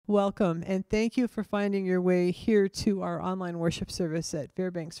Welcome, and thank you for finding your way here to our online worship service at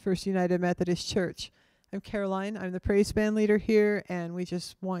Fairbanks First United Methodist Church. I'm Caroline. I'm the praise band leader here, and we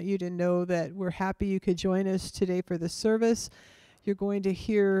just want you to know that we're happy you could join us today for the service. You're going to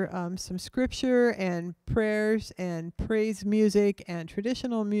hear some scripture and prayers and praise music and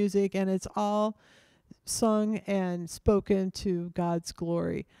traditional music, and it's all sung and spoken to God's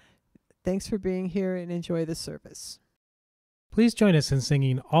glory. Thanks for being here, and enjoy the service. Please join us in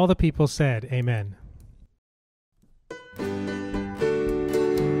singing All the People Said, Amen. You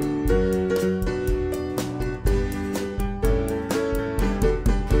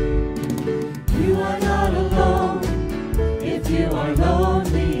are not alone if you are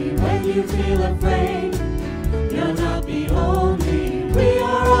lonely. When you feel afraid, you're not the only. We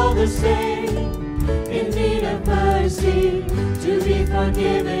are all the same, in need of mercy, to be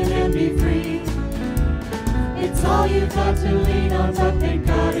forgiven and be free. It's all you've got to lean on, but thank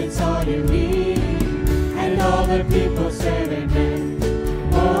God it's all you need. And all the people said amen.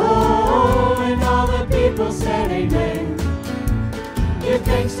 Oh, and all the people said amen. Give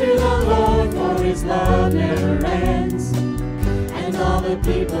thanks to the Lord, for his love never ends. And all the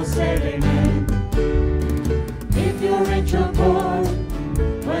people said amen. If you're rich or poor,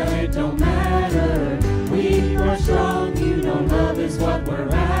 well, it don't matter. Weak or strong, you know love is what we're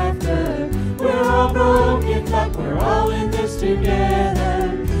after. We're all broken, but we're all in this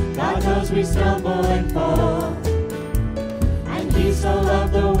together. God knows we stumble and fall, and he so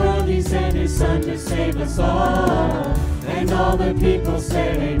loved the world, he sent his son to save us all. And all the people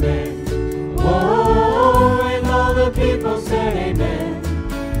said amen. Whoa, and all the people said amen.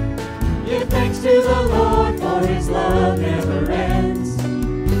 Give thanks to the Lord, for his love never ends.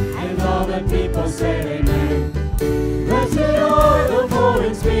 And all the people said amen. Blessed are the poor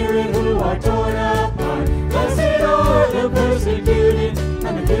in spirit who are torn apart. Blessed are the persecuted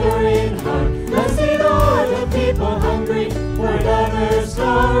and the pure in heart. Blessed are the people hungry where never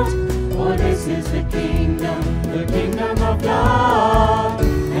starves. For this is the kingdom of God.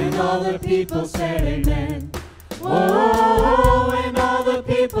 And all the people said amen. Whoa, and all the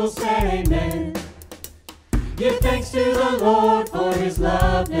people said amen. Give thanks to the Lord, for his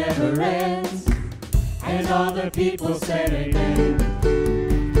love never ends. And all the people said amen.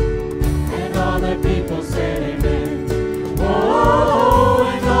 And all the people said amen. Whoa,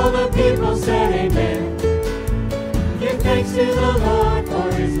 and all the people said amen. Give thanks to the Lord,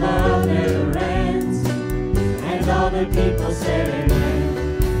 for his love never ends. And all the people said amen.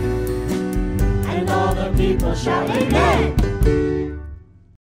 And all the people shout amen.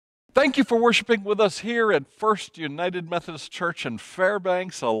 Thank you for worshiping with us here at First United Methodist Church in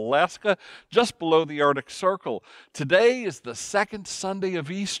Fairbanks, Alaska, just below the Arctic Circle. Today is the second Sunday of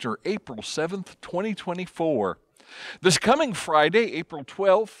Easter, April 7th, 2024. This coming Friday, April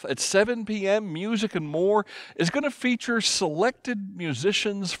 12th, at 7 p.m., Music and More is going to feature selected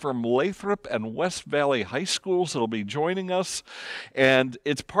musicians from Lathrop and West Valley High Schools that will be joining us, and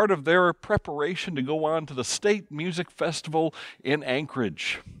it's part of their preparation to go on to the State Music Festival in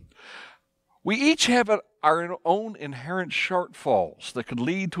Anchorage. We each have our own inherent shortfalls that could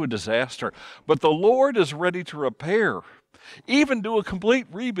lead to a disaster, but the Lord is ready to repair, even do a complete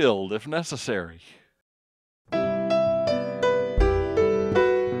rebuild if necessary.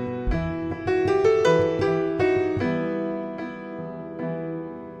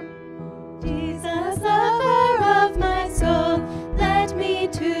 Jesus, lover of my soul, let me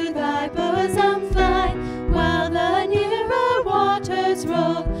to thy bosom fly, while the nearer waters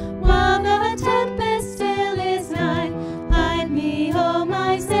roll, while the tempest still is nigh. Hide me, O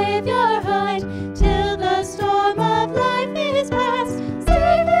my Savior, hide, till the storm of life is past.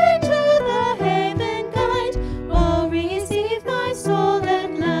 Safe into the haven guide, oh, receive my soul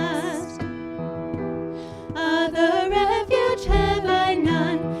at last. Other refuge have I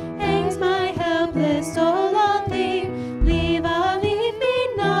none, hangs my helpless soul on thee. Leave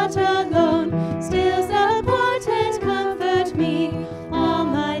me not alone, still support and comfort me. All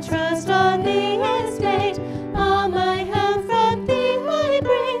my troubles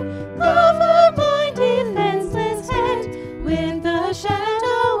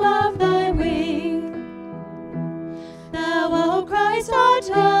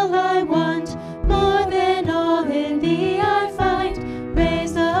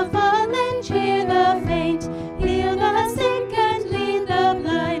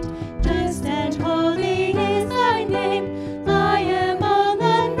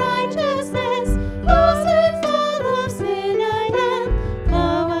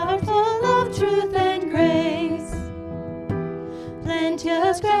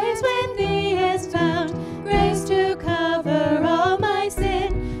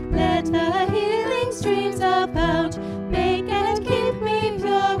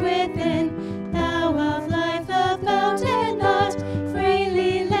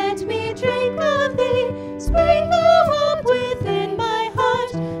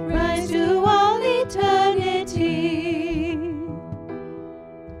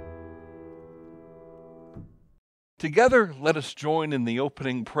Together, let us join in the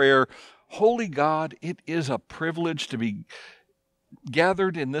opening prayer. Holy God, it is a privilege to be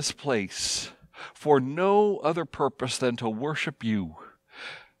gathered in this place for no other purpose than to worship you.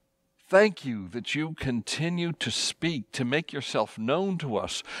 Thank you that you continue to speak, to make yourself known to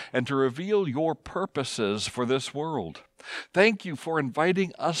us, and to reveal your purposes for this world. Thank you for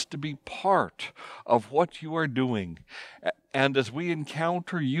inviting us to be part of what you are doing. And as we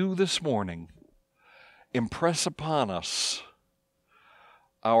encounter you this morning, impress upon us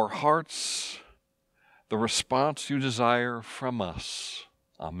our hearts, the response you desire from us.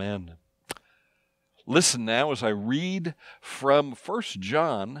 Amen. Listen now as I read from 1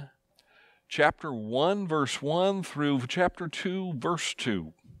 John chapter 1, verse 1 through chapter 2, verse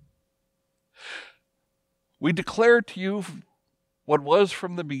 2. We declare to you what was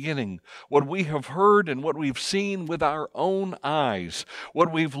from the beginning, what we have heard and what we've seen with our own eyes,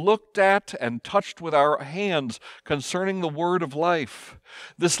 what we've looked at and touched with our hands concerning the word of life.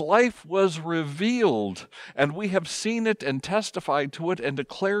 This life was revealed, and we have seen it and testified to it and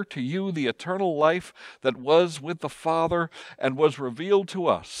declare to you the eternal life that was with the Father and was revealed to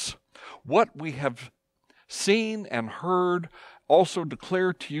us. What we have seen and heard also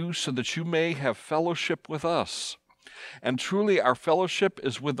declare to you so that you may have fellowship with us. And truly our fellowship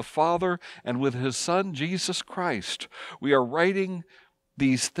is with the Father and with his Son, Jesus Christ. We are writing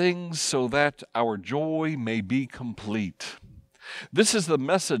these things so that our joy may be complete. This is the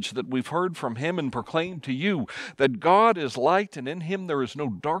message that we've heard from him and proclaimed to you, that God is light and in him there is no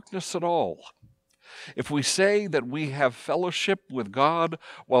darkness at all. If we say that we have fellowship with God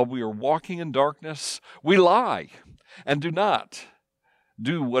while we are walking in darkness, we lie and do not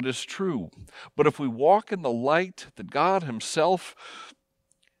do what is true. But if we walk in the light that God himself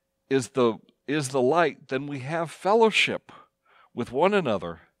is the light, then we have fellowship with one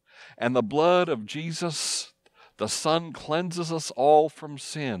another, and the blood of Jesus, the Son, cleanses us all from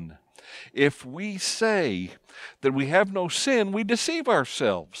sin. If we say that we have no sin, we deceive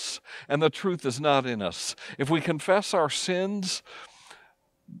ourselves, and the truth is not in us. If we confess our sins,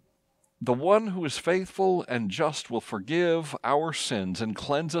 the one who is faithful and just will forgive our sins and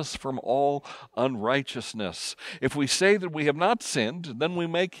cleanse us from all unrighteousness. If we say that we have not sinned, then we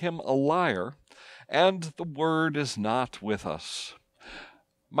make him a liar, and the word is not with us.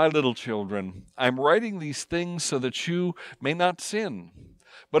 My little children, I'm writing these things so that you may not sin.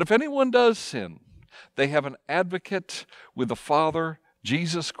 But if anyone does sin, they have an advocate with the Father,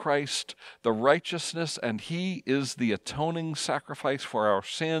 Jesus Christ, the righteousness, and he is the atoning sacrifice for our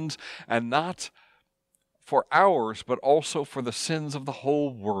sins, and not for ours, but also for the sins of the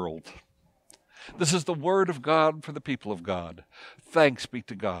whole world. This is the word of God for the people of God. Thanks be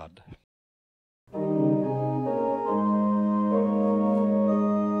to God.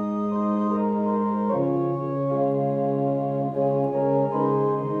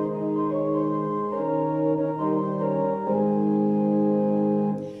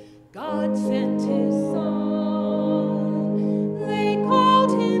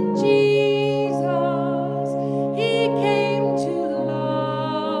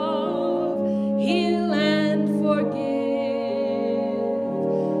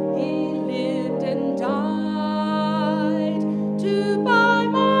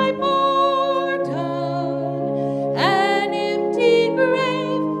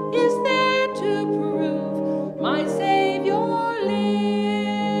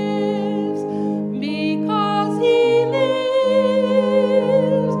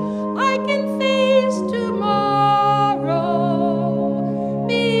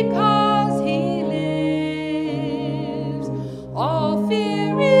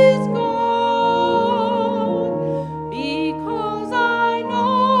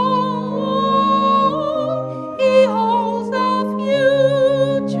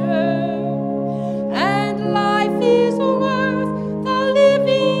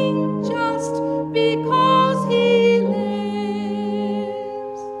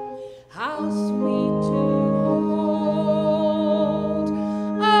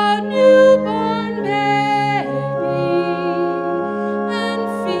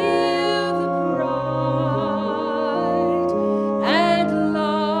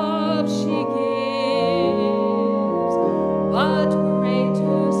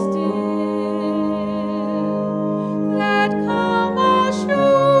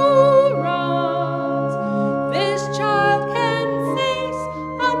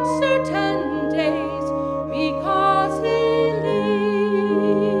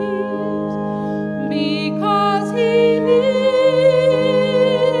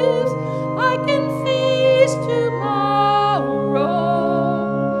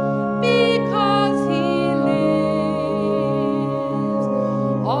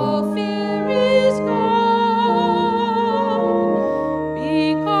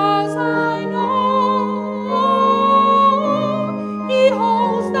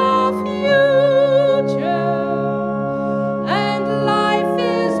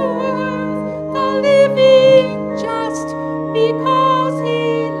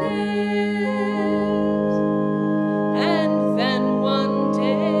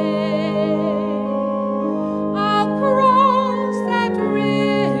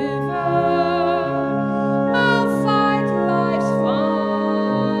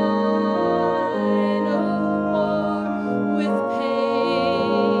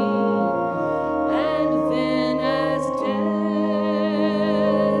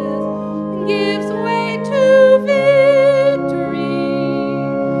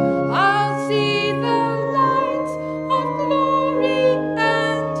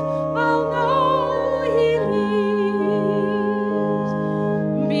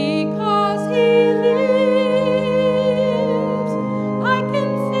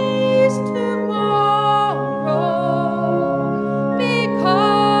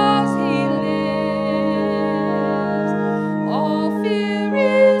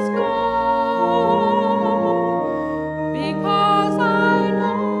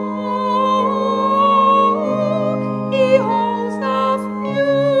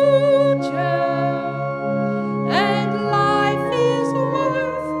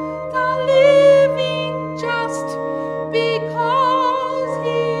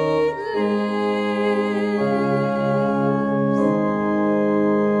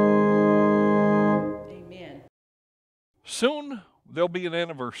 there'll be an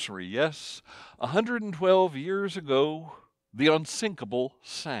anniversary. Yes, 112 years ago, the Unsinkable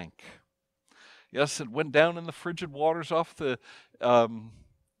sank. Yes, it went down in the frigid waters off the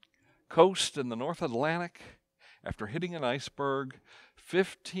coast in the North Atlantic after hitting an iceberg.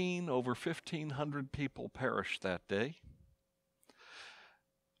 Over 1,500 people perished that day.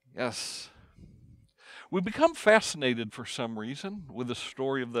 Yes. We become fascinated for some reason with the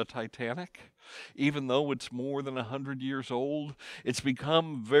story of the Titanic. Even though it's more than 100 years old, it's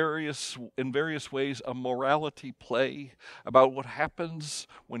become in various ways a morality play about what happens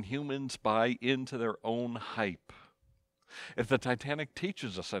when humans buy into their own hype. If the Titanic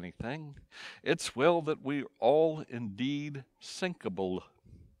teaches us anything, it's, well, that we're all indeed sinkable.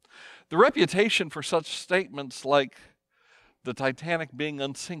 The reputation for such statements like the Titanic being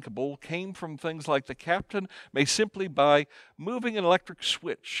unsinkable came from things like the captain may simply by moving an electric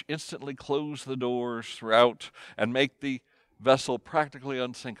switch instantly close the doors throughout and make the vessel practically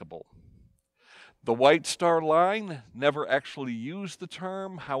unsinkable. The White Star Line never actually used the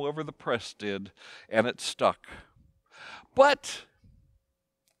term, however the press did, and it stuck. But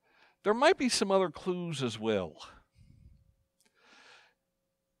there might be some other clues as well.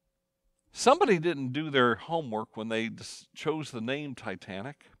 Somebody didn't do their homework when they chose the name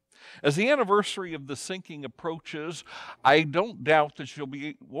Titanic. As the anniversary of the sinking approaches, I don't doubt that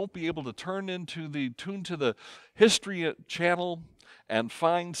you won't be able to tune to the History Channel and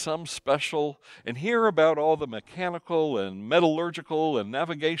find some special and hear about all the mechanical and metallurgical and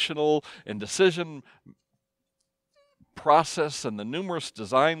navigational and decision process and the numerous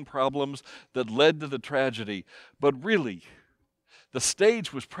design problems that led to the tragedy. But really, the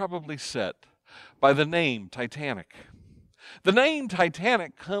stage was probably set by the name Titanic. The name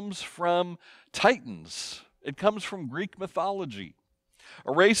Titanic comes from Titans. It comes from Greek mythology,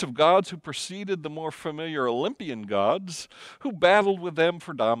 a race of gods who preceded the more familiar Olympian gods, who battled with them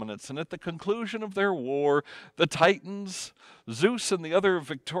for dominance. And at the conclusion of their war, the Titans, Zeus and the other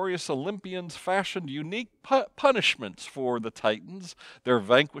victorious Olympians, fashioned unique punishments for the Titans, their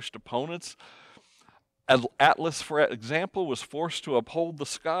vanquished opponents. Atlas, for example, was forced to uphold the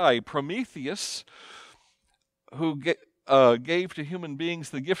sky. Prometheus, who gave to human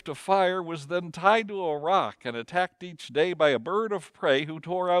beings the gift of fire, was then tied to a rock and attacked each day by a bird of prey who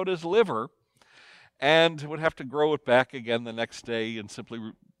tore out his liver and would have to grow it back again the next day and simply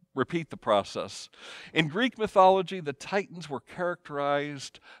repeat the process. In Greek mythology, the Titans were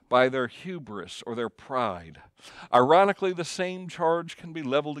characterized by their hubris or their pride. Ironically, the same charge can be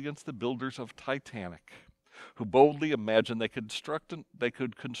leveled against the builders of Titanic, who boldly imagined they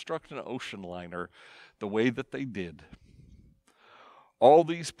could construct an ocean liner the way that they did. All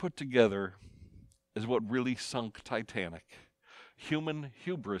these put together is what really sunk Titanic. Human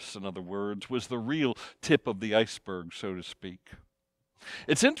hubris, in other words, was the real tip of the iceberg, so to speak.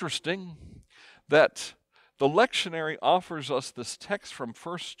 It's interesting that the lectionary offers us this text from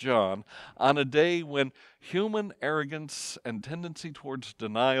 1 John on a day when human arrogance and tendency towards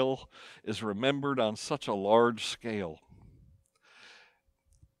denial is remembered on such a large scale.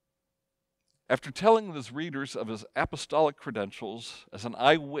 After telling his readers of his apostolic credentials as an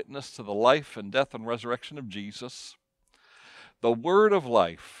eyewitness to the life and death and resurrection of Jesus, the word of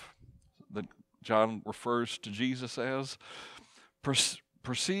life that John refers to Jesus as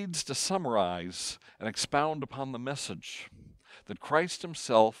proceeds to summarize and expound upon the message that Christ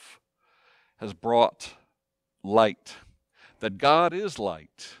himself has brought light, that God is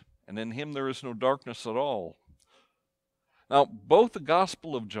light, and in him there is no darkness at all. Now, both the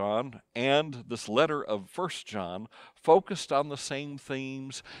Gospel of John and this letter of 1 John focused on the same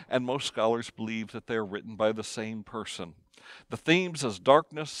themes, and most scholars believe that they are written by the same person. The themes as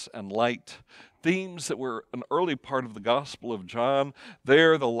darkness and light, themes that were an early part of the Gospel of John.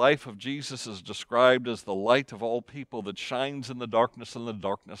 There, the life of Jesus is described as the light of all people that shines in the darkness, and the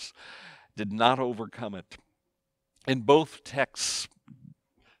darkness did not overcome it. In both texts,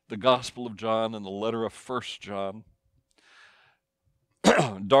 the Gospel of John and the letter of 1 John,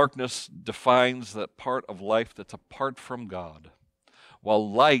 darkness defines that part of life that's apart from God,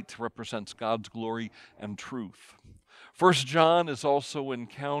 while light represents God's glory and truth. 1 John is also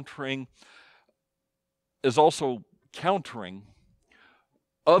countering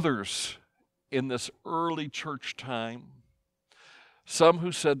others in this early church time. Some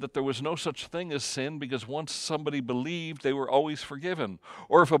who said that there was no such thing as sin because once somebody believed, they were always forgiven.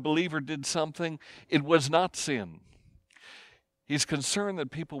 Or if a believer did something, it was not sin. He's concerned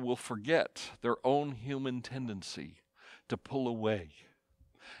that people will forget their own human tendency to pull away.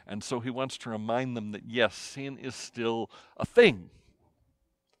 And so he wants to remind them that, yes, sin is still a thing.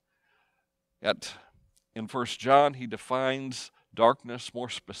 Yet, in 1 John, he defines Darkness, more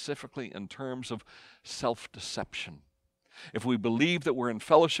specifically, in terms of self-deception. If we believe that we're in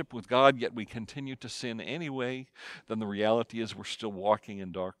fellowship with God, yet we continue to sin anyway, then the reality is we're still walking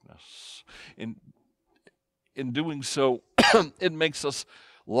in darkness. In doing so, it makes us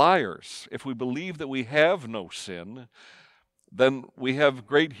liars. If we believe that we have no sin, then we have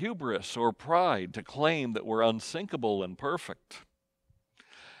great hubris or pride to claim that we're unsinkable and perfect.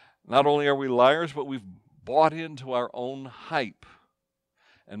 Not only are we liars, but we've bought into our own hype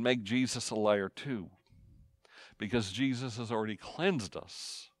and make Jesus a liar too, because Jesus has already cleansed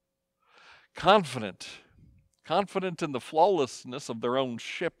us. Confident in the flawlessness of their own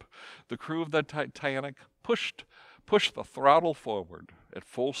ship, the crew of the Titanic pushed the throttle forward at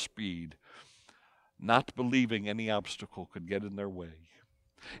full speed, not believing any obstacle could get in their way.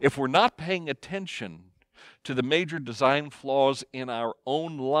 If we're not paying attention to the major design flaws in our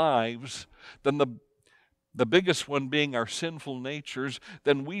own lives, then the biggest one being our sinful natures,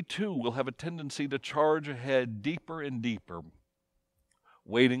 then we too will have a tendency to charge ahead deeper and deeper,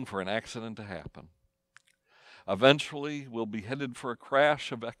 waiting for an accident to happen. Eventually, we'll be headed for a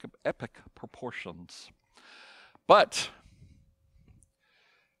crash of epic proportions. But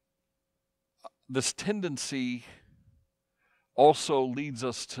this tendency also leads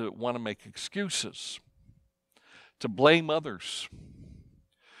us to want to make excuses, to blame others.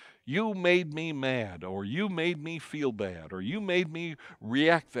 You made me mad, or you made me feel bad, or you made me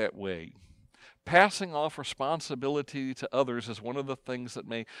react that way. Passing off responsibility to others is one of the things that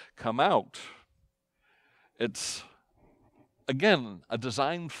may come out. It's, again, a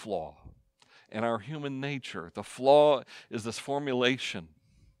design flaw in our human nature. The flaw is this formulation,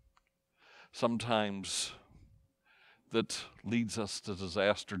 sometimes, that leads us to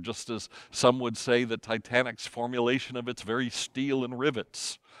disaster, just as some would say that Titanic's formulation of its very steel and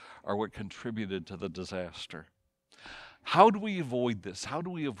rivets are what contributed to the disaster. How do we avoid this? How do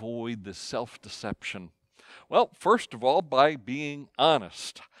we avoid this self-deception? Well, first of all, by being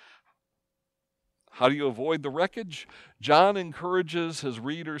honest. How do you avoid the wreckage? John encourages his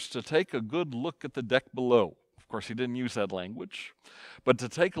readers to take a good look at the deck below. Of course, he didn't use that language, but to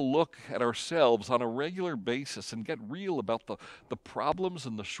take a look at ourselves on a regular basis and get real about the problems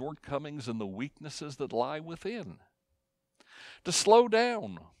and the shortcomings and the weaknesses that lie within. To slow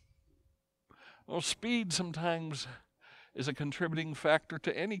down. Well, speed sometimes is a contributing factor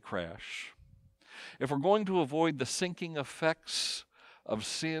to any crash. If we're going to avoid the sinking effects of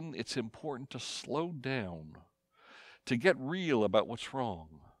sin, it's important to slow down, to get real about what's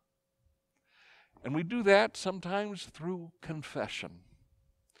wrong. And we do that sometimes through confession.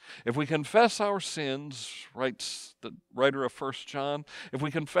 If we confess our sins, writes the writer of 1 John, if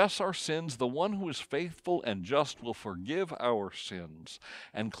we confess our sins, the one who is faithful and just will forgive our sins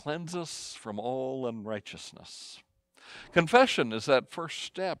and cleanse us from all unrighteousness. Confession is that first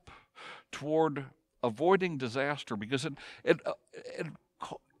step toward avoiding disaster, because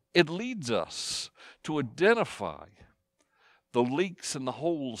it leads us to identify the leaks and the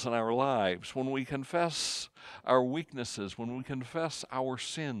holes in our lives. When we confess our weaknesses, when we confess our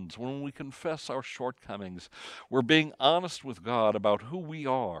sins, when we confess our shortcomings, we're being honest with God about who we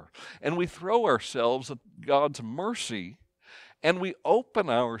are, and we throw ourselves at God's mercy, and we open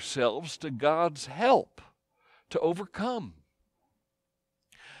ourselves to God's help to overcome.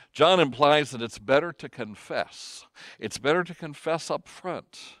 John implies that it's better to confess. It's better to confess up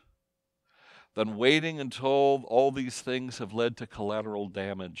front than waiting until all these things have led to collateral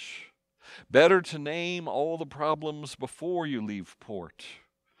damage. Better to name all the problems before you leave port.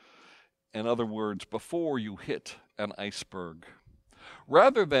 In other words, before you hit an iceberg.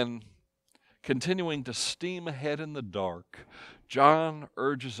 Rather than continuing to steam ahead in the dark, John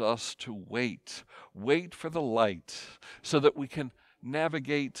urges us to wait for the light so that we can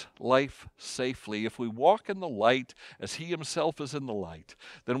navigate life safely. If we walk in the light as he himself is in the light,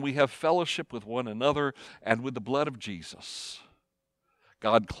 then we have fellowship with one another, and with the blood of Jesus,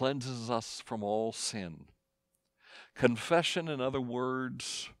 God cleanses us from all sin. Confession, in other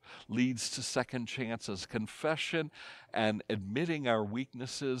words, leads to second chances. Confession and admitting our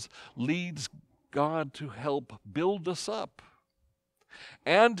weaknesses leads God to help build us up.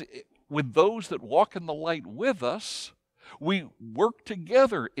 And with those that walk in the light with us, we work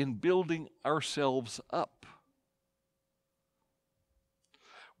together in building ourselves up.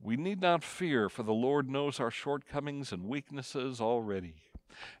 We need not fear, for the Lord knows our shortcomings and weaknesses already.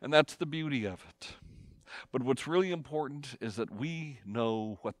 And that's the beauty of it. But what's really important is that we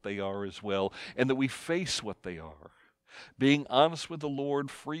know what they are as well, and that we face what they are. Being honest with the Lord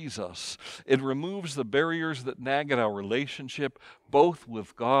frees us. It removes the barriers that nag at our relationship, both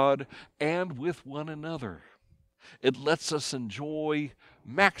with God and with one another. It lets us enjoy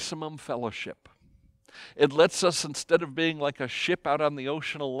maximum fellowship. It lets us, instead of being like a ship out on the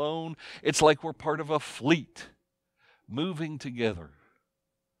ocean alone, it's like we're part of a fleet, moving together,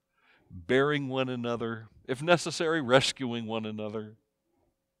 bearing one another, if necessary, rescuing one another.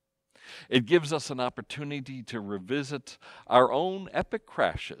 It gives us an opportunity to revisit our own epic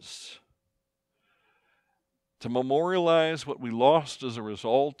crashes, to memorialize what we lost as a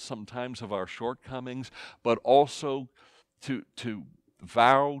result sometimes of our shortcomings, but also to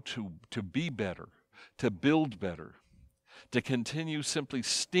vow to be better, to build better, to continue simply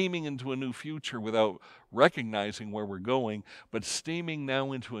steaming into a new future without recognizing where we're going, but steaming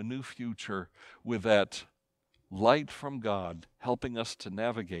now into a new future with that light from God helping us to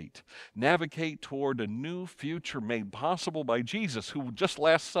navigate toward a new future made possible by Jesus, who just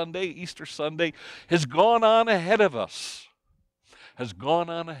last Sunday, Easter Sunday, has gone on ahead of us.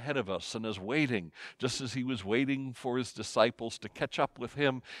 And is waiting, just as he was waiting for his disciples to catch up with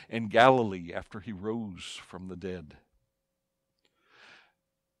him in Galilee after he rose from the dead.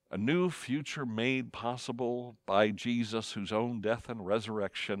 A new future made possible by Jesus, whose own death and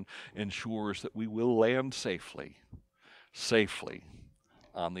resurrection ensures that we will land safely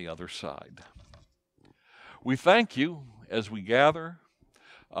on the other side. We thank you as we gather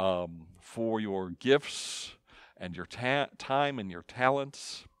for your gifts and your time and your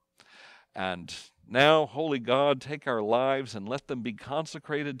talents. And now, Holy God, take our lives and let them be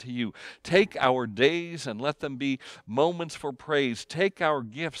consecrated to you. Take our days and let them be moments for praise. Take our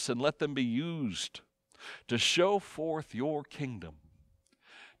gifts and let them be used to show forth your kingdom,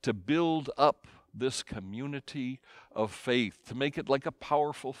 to build up this community of faith, to make it like a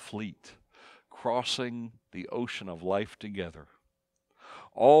powerful fleet crossing the ocean of life together.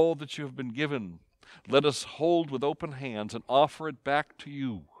 All that you have been given, let us hold with open hands and offer it back to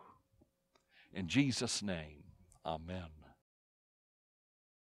you. In Jesus' name, amen.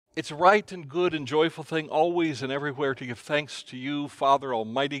 It's a right and good and joyful thing always and everywhere to give thanks to you, Father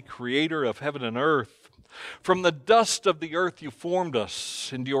Almighty, creator of heaven and earth. From the dust of the earth you formed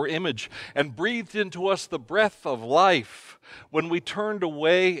us into your image and breathed into us the breath of life. When we turned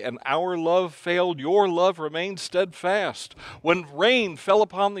away and our love failed, your love remained steadfast. When rain fell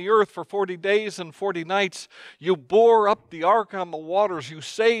upon the earth for 40 days and 40 nights, you bore up the ark on the waters. You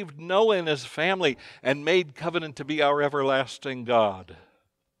saved Noah and his family and made covenant to be our everlasting God.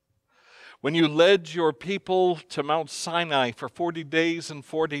 When you led your people to Mount Sinai for 40 days and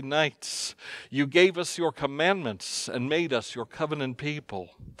 40 nights, you gave us your commandments and made us your covenant people.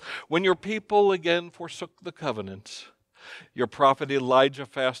 When your people again forsook the covenant, your prophet Elijah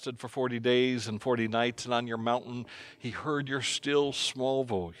fasted for 40 days and 40 nights, and on your mountain he heard your still small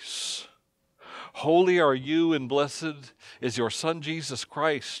voice. Holy are you, and blessed is your Son Jesus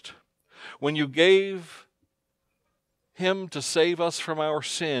Christ. When you gave him to save us from our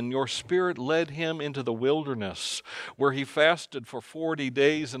sin, your Spirit led him into the wilderness, where he fasted for 40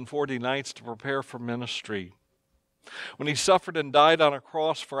 days and 40 nights to prepare for ministry. When he suffered and died on a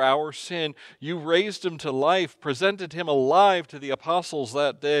cross for our sin, you raised him to life, presented him alive to the apostles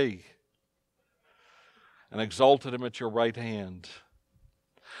that day, and exalted him at your right hand.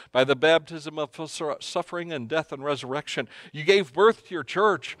 By the baptism of suffering and death and resurrection, you gave birth to your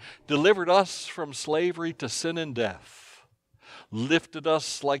church, delivered us from slavery to sin and death, lifted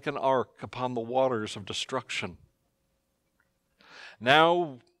us like an ark upon the waters of destruction.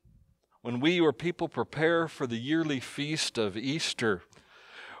 Now, when we, your people, prepare for the yearly feast of Easter,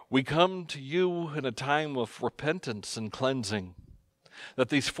 we come to you in a time of repentance and cleansing, that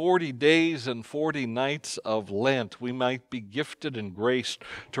these 40 days and 40 nights of Lent we might be gifted and graced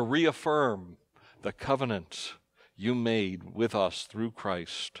to reaffirm the covenant you made with us through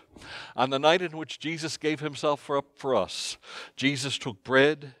Christ. On the night in which Jesus gave himself up for us, Jesus took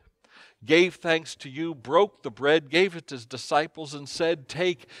bread, gave thanks to you, broke the bread, gave it to his disciples, and said,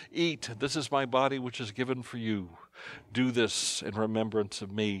 "Take, eat, this is my body which is given for you. Do this in remembrance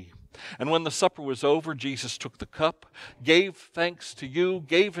of me." And when the supper was over, Jesus took the cup, gave thanks to you,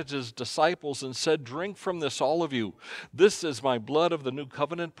 gave it to his disciples, and said, "Drink from this, all of you. This is my blood of the new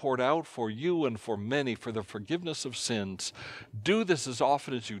covenant, poured out for you and for many for the forgiveness of sins. Do this as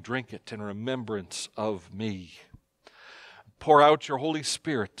often as you drink it in remembrance of me." Pour out your Holy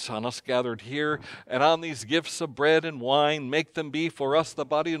Spirit on us gathered here and on these gifts of bread and wine. Make them be for us the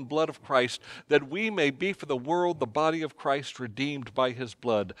body and blood of Christ, that we may be for the world the body of Christ, redeemed by his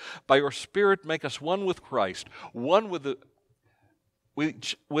blood. By your Spirit make us one with Christ, one with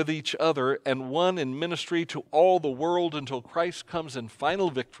with each other and one in ministry to all the world until Christ comes in final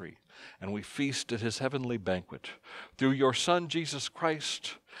victory and we feast at his heavenly banquet. Through your Son, Jesus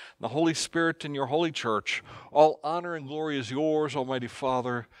Christ, the Holy Spirit in your holy church, all honor and glory is yours, Almighty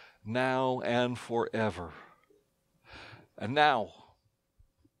Father, now and forever. And now,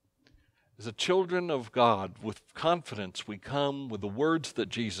 as the children of God, with confidence we come with the words that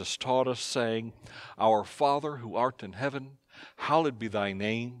Jesus taught us, saying, Our Father who art in heaven, hallowed be thy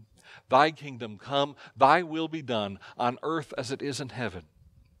name. Thy kingdom come, thy will be done, on earth as it is in heaven.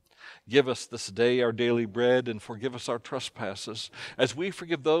 Give us this day our daily bread, and forgive us our trespasses, as we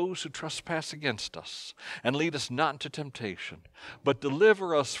forgive those who trespass against us. And lead us not into temptation, but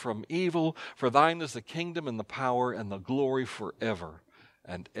deliver us from evil. For thine is the kingdom and the power and the glory forever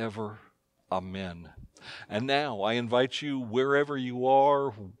and ever. Amen. And now I invite you, wherever you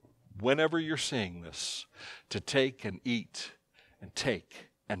are, whenever you're seeing this, to take and eat and take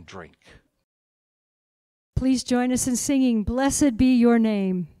and drink. Please join us in singing, Blessed Be Your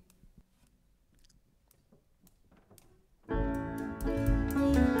Name.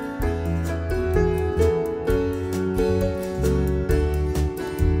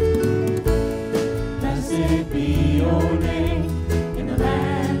 Blessed be your name in the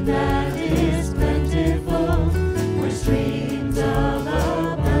land that is plentiful, where streams of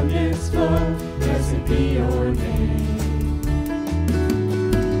abundance flow. Blessed be your name.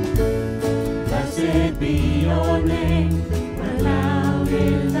 Blessed be your name, when out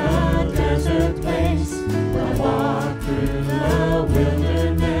in the desert place, we'll walk through the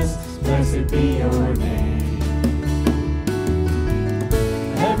wilderness. Blessed be your name.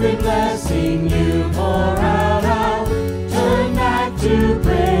 Every blessing you pour out, I'll turn back to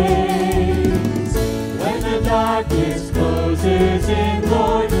praise. When the darkness closes in,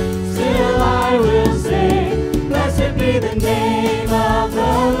 Lord, still I will say, Blessed be the name of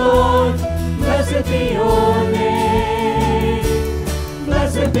the Lord. Blessed be your name.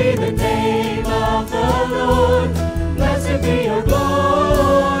 Blessed be the name of the Lord. Blessed be your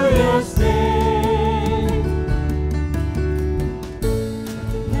glorious name.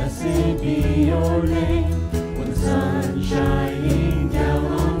 Blessed be your name, when the sun's shining down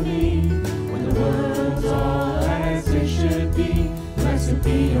on me, when the world's all as it should be. Blessed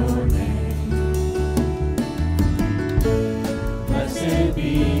be your name. Blessed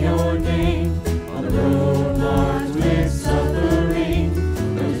be your name, on the road marked with suffering,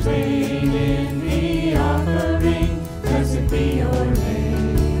 those vain in the offering. Blessed be your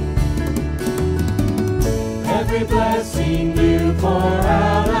name. Every blessing you pour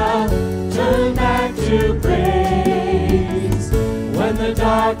out, I'll turn back to praise. When the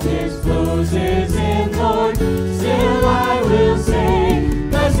darkness closes in, Lord, still I will say,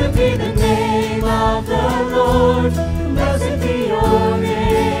 Blessed be the name of the Lord. Blessed be your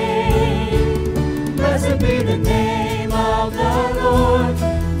name. Blessed be the name of the Lord.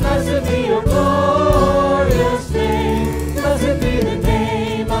 Blessed be your glorious name. Blessed be the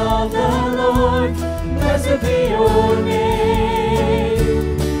name of the Lord. Blessed be your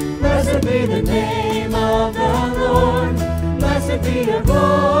name. Blessed be the name of the Lord. Blessed be your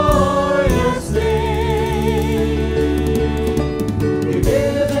glorious name. You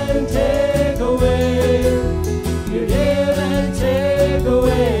give and take away. You give and take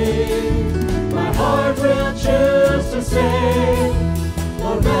away. My heart will choose to say,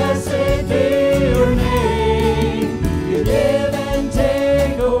 Lord, blessed be your name. You give and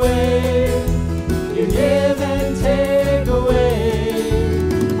take away. You give and take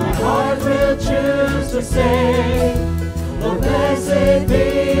away. My heart will choose to say, Lord, blessed be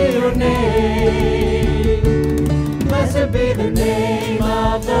your name. Blessed be the name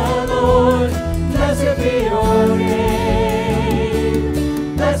of the Lord. Blessed be your name.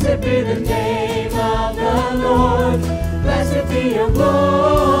 Blessed be the name of the Lord. Blessed be your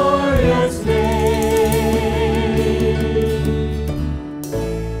glorious name.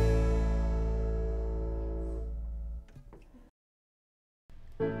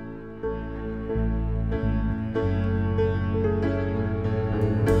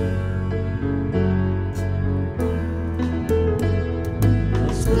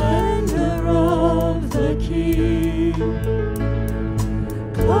 The splendor of the King,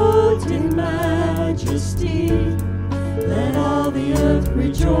 clothed in majesty, let all the earth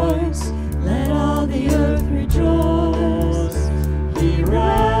rejoice, let all the earth rejoice. He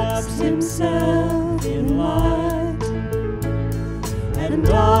wraps himself in light, and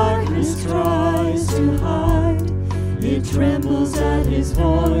darkness tries to hide. It trembles at his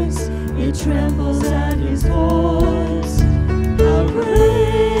voice, it trembles at his voice. How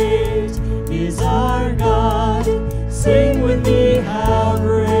great is our God, sing with me,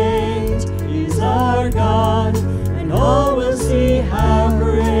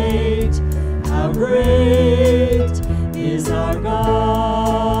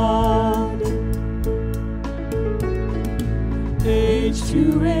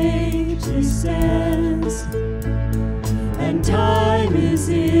 time is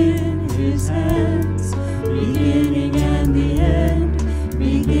in his hands, beginning and the end,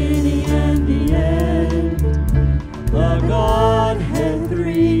 beginning and the end. The Godhead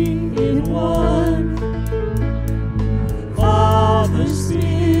three in one, Father,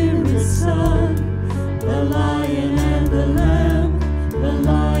 Spirit, Son, the Lion and the Lamb, the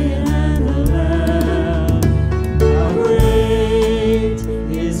Lion and the Lamb. How great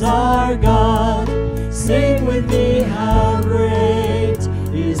is our God, sing with me, how great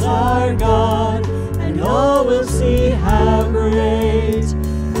is our God, and all will see how great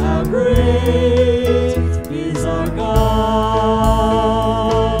is our God.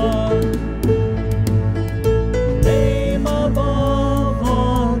 Name above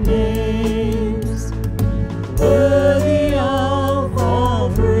all names, worthy of all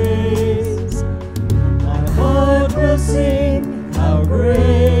praise. My heart will sing, how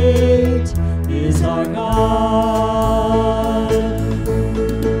great is our God.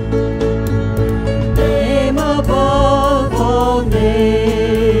 Name above all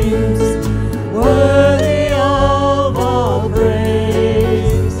names, worthy of all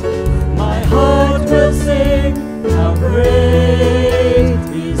praise. My heart will sing, how great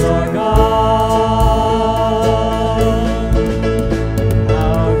is our God.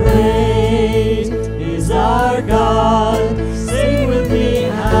 How great is our God. Sing with me,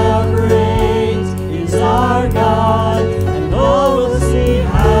 how great is our God. And all will see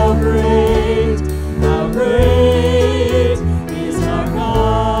how great is our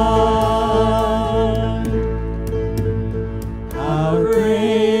God. How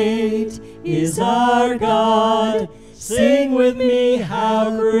great is our God. Sing with me, how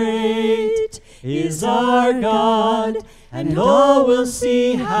great is our God. And all will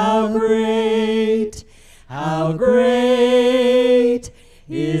see how great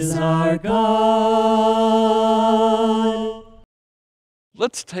is our God.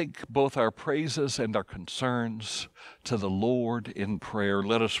 Let's take both our praises and our concerns to the Lord in prayer.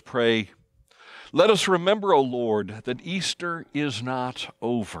 Let us pray. Let us remember, O Lord, that Easter is not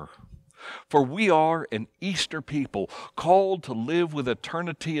over. For we are an Easter people, called to live with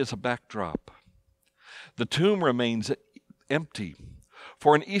eternity as a backdrop. The tomb remains empty.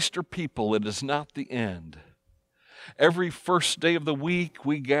 For an Easter people, it is not the end. Every first day of the week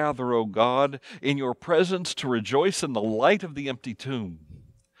we gather, O God, in your presence to rejoice in the light of the empty tomb.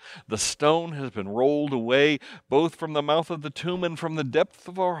 The stone has been rolled away, both from the mouth of the tomb and from the depth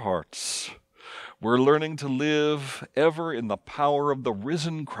of our hearts. We're learning to live ever in the power of the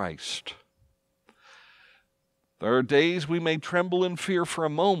risen Christ. There are days we may tremble in fear for a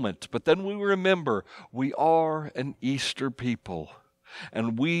moment, but then we remember we are an Easter people,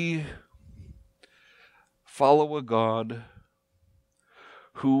 and we follow a God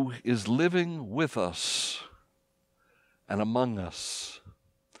who is living with us and among us.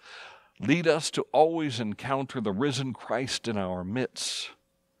 Lead us to always encounter the risen Christ in our midst.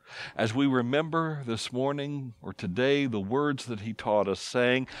 As we remember this morning or today the words that he taught us,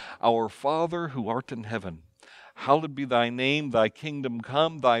 saying, Our Father who art in heaven, hallowed be thy name, thy kingdom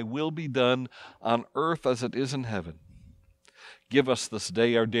come, thy will be done on earth as it is in heaven. Give us this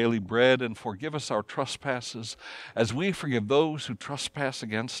day our daily bread, and forgive us our trespasses, as we forgive those who trespass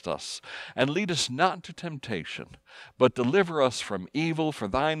against us. And lead us not into temptation, but deliver us from evil. For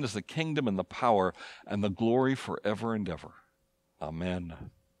thine is the kingdom and the power and the glory forever and ever.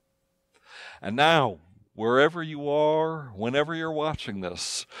 Amen. And now, wherever you are, whenever you're watching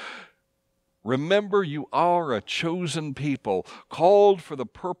this, remember you are a chosen people, called for the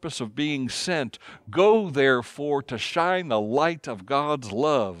purpose of being sent. Go, therefore, to shine the light of God's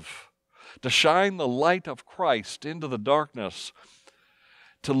love, to shine the light of Christ into the darkness,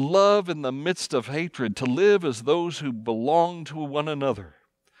 to love in the midst of hatred, to live as those who belong to one another,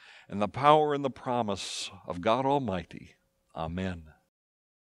 in the power and the promise of God Almighty. Amen.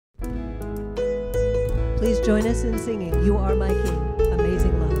 Please join us in singing, You Are My King,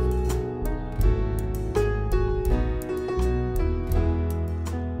 Amazing Love.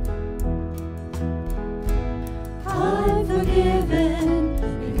 I'm forgiven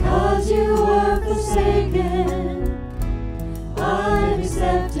because you were forsaken. I'm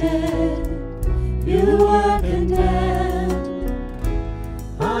accepted, you were condemned.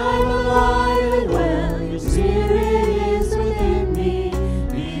 I'm alive and well, your spirit is within me,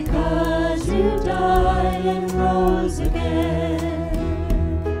 because you died and rose again.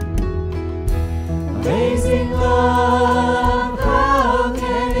 Amazing love, how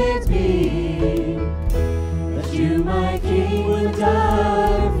can it be that you, my King, would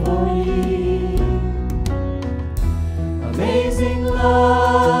die for me? Amazing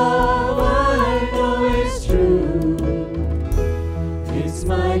love, I know it's true. It's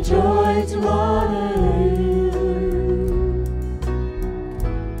my joy to honor you.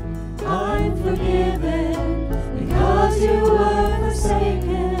 I'm forgiven because you were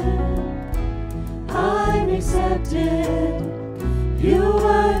forsaken. I'm accepted. You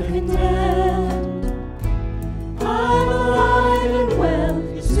were condemned.